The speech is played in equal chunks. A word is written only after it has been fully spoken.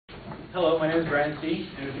Hello, my name is Brian C.,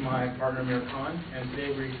 and this is my partner Amir Khan, and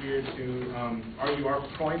today we're here to argue our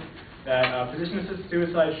point that physician-assisted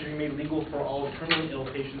suicide should be made legal for all terminally ill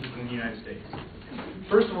patients in the United States.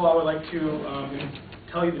 First of all, I would like to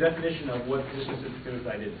tell you the definition of what physician-assisted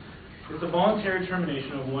suicide is. It's a voluntary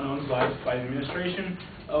termination of one's own life by the administration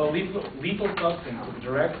of a lethal substance with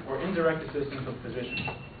direct or indirect assistance of physicians.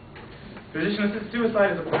 Physician-assisted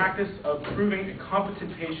suicide is a practice of proving a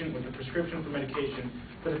competent patient with a prescription for medication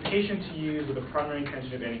for the patient to use with the primary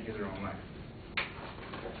intention of ending his or her own life.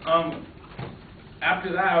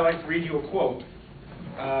 After that, I'd like to read you a quote.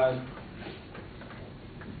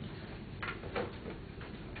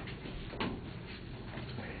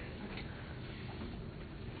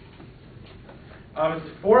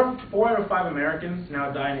 Four out of 5 Americans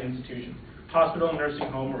now die in an institution, hospital,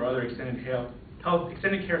 nursing home, or other extended care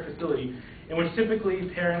facility in which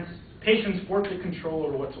typically patients forfeit control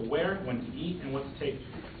over what to wear, when to eat, and when to take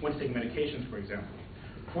medications, for example.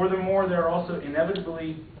 Furthermore, they are also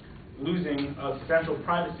inevitably losing substantial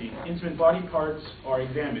privacy. Intimate body parts are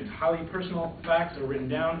examined. Highly personal facts are written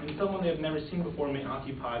down, and someone they have never seen before may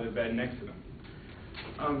occupy the bed next to them.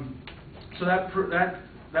 So that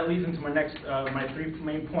leads into my 3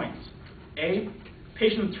 main points. A,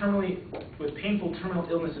 patients with painful terminal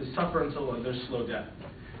illnesses suffer until their slow death.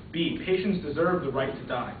 B, patients deserve the right to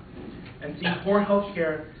die. And C, poor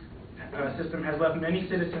healthcare system has left many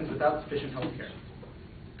citizens without sufficient health care.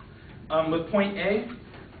 With point A,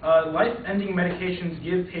 life-ending medications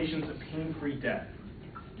give patients a pain-free death.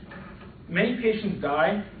 Many patients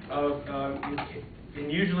die in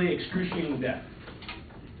usually excruciating death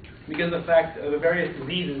because of the various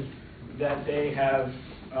diseases that they have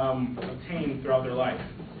obtained throughout their life.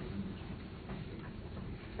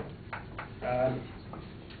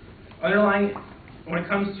 When it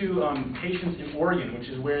comes to patients in Oregon, which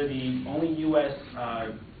is where the only U.S.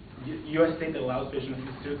 state that allows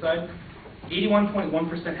physician-assisted suicide,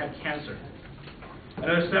 81.1% have cancer.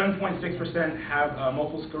 Another 7.6% have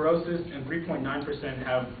multiple sclerosis, and 3.9%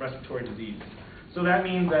 have respiratory disease. So that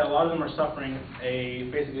means that a lot of them are suffering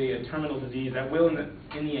basically a terminal disease that will, in the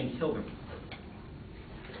end, kill them.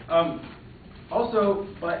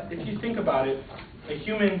 But if you think about it, a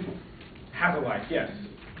human has a life, yes.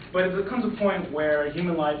 But there comes a point where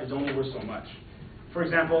human life is only worth so much. For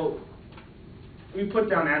example, we put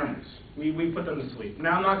down animals. We put them to sleep.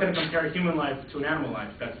 Now, I'm not going to compare human life to an animal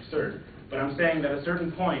life. That's absurd. But I'm saying that at a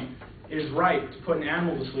certain point, it is right to put an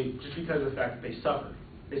animal to sleep just because of the fact that they suffer.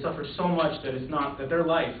 They suffer so much that their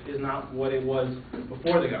life is not what it was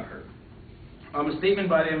before they got hurt. A statement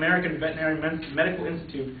by the American Veterinary Medical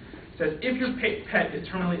Institute says, if your pet is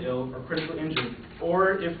terminally ill or critically injured,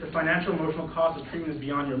 or if the financial and emotional cost of treatment is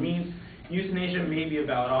beyond your means, euthanasia may be a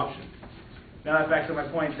valid option. Now that's back to my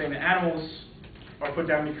point, saying that animals are put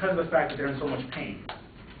down because of the fact that they're in so much pain.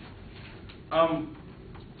 My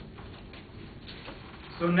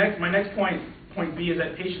next point B, is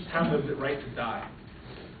that patients have the right to die.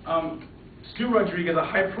 Stu Rodriguez, a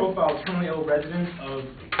high-profile terminally ill resident of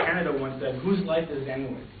Canada, once said, "Whose life is it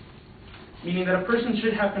anyway?" Meaning that a person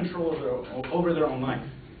should have control over their own life.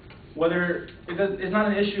 Whether it's not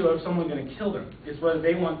an issue of someone going to kill them, it's whether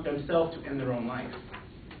they want themselves to end their own life.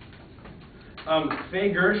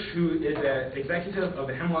 Faye Gersh, who is an executive of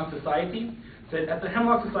the Hemlock Society, said, "At the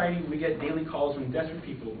Hemlock Society, we get daily calls from desperate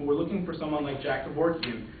people who are looking for someone like Jack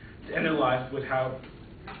Kevorkian to end their life which have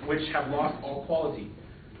lost all quality.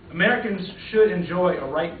 Americans should enjoy a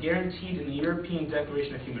right guaranteed in the European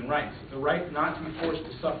Declaration of Human Rights, the right not to be forced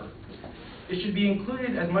to suffer. It should be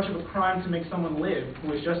included as much of a crime to make someone live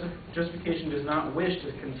whose justification does not wish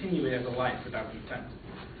to continue it as a life without consent.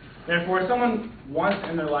 Therefore, if someone wants to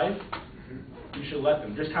end their life, you should let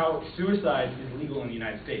them. Just how suicide is legal in the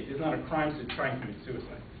United States. It's not a crime to try and commit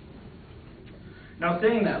suicide." Now,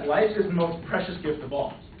 saying that, life is the most precious gift of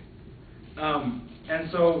all. And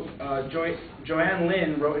so Joanne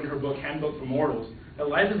Lynn wrote in her book, Handbook for Mortals, that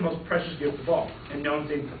life is the most precious gift of all, and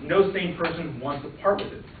no sane person wants to part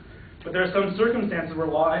with it. But there are some circumstances where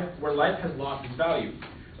life has lost its value.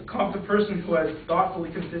 A competent person who has thoughtfully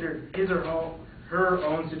considered his or her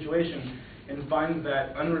own situation and finds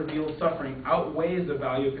that unrevealed suffering outweighs the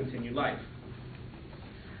value of continued life.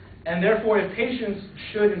 And therefore, if patients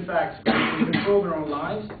should, in fact, control their own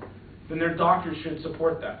lives, then their doctors should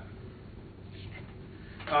support that.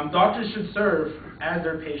 Doctors should serve as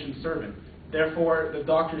their patient's servant. Therefore, the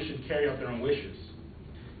doctors should carry out their own wishes.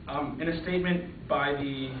 In a statement by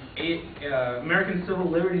the American Civil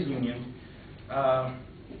Liberties Union,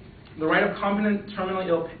 the right of competent terminally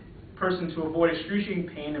ill person to avoid excruciating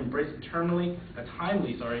pain and embrace a timely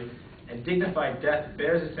and dignified death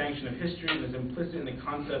bears the sanction of history and is implicit in the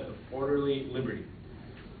concept of orderly liberty.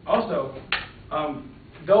 Also,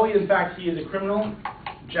 though in fact he is a criminal,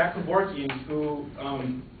 Jack Kevorkian, who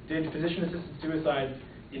did physician-assisted suicide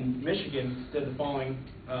in Michigan, said the following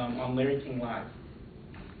on Larry King Live.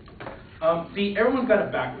 See, everyone's got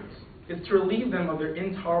it backwards. It's to relieve them of their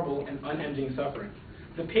intolerable and unending suffering.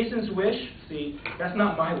 The patient's wish, see, that's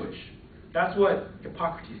not my wish. That's what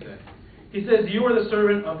Hippocrates said. He says, you are the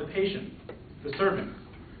servant of the patient, the servant.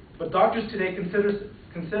 But doctors today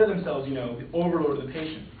consider themselves, the overlord of the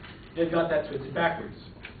patient. They've got that twisted backwards.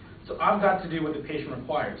 So I've got to do what the patient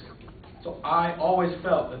requires. So I always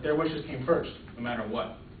felt that their wishes came first, no matter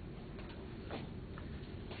what.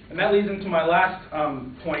 And that leads into my last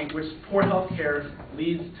point, which poor health care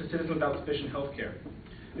leads to citizens without sufficient health care.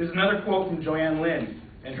 There's another quote from Joanne Lynn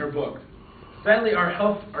in her book. Sadly, our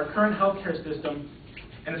current healthcare system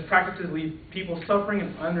and its practices leave people suffering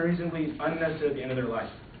and unreasonably unnecessary at the end of their life.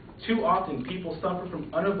 Too often, people suffer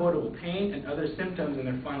from unavoidable pain and other symptoms in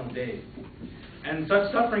their final days. And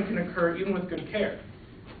such suffering can occur even with good care.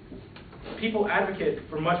 People advocate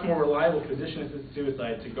for much more reliable physician-assisted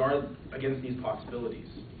suicide to guard against these possibilities.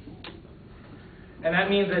 And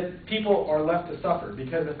that means that people are left to suffer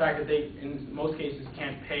because of the fact that they, in most cases,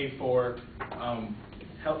 can't pay for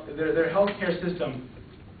their health care system.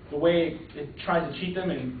 The way it tries to cheat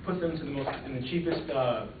them and puts them in the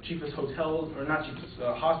cheapest hotels, or not cheapest,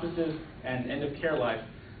 hospices and end of care life.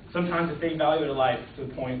 Sometimes if they value their life to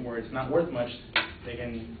the point where it's not worth much, they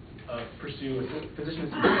can pursue a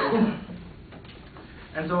physician's suicide.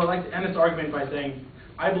 And so I'd like to end this argument by saying,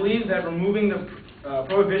 I believe that removing the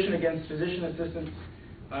prohibition against physician assistance,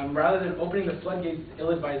 rather than opening the floodgates to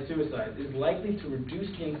ill-advised suicide, is likely to reduce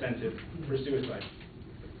the incentive for suicide.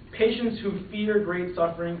 Patients who fear great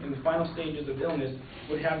suffering in the final stages of illness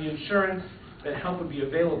would have the assurance that help would be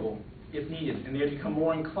available if needed, and they would become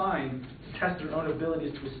more inclined to test their own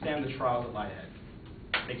abilities to withstand the trials that lie ahead.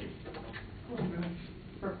 Thank you.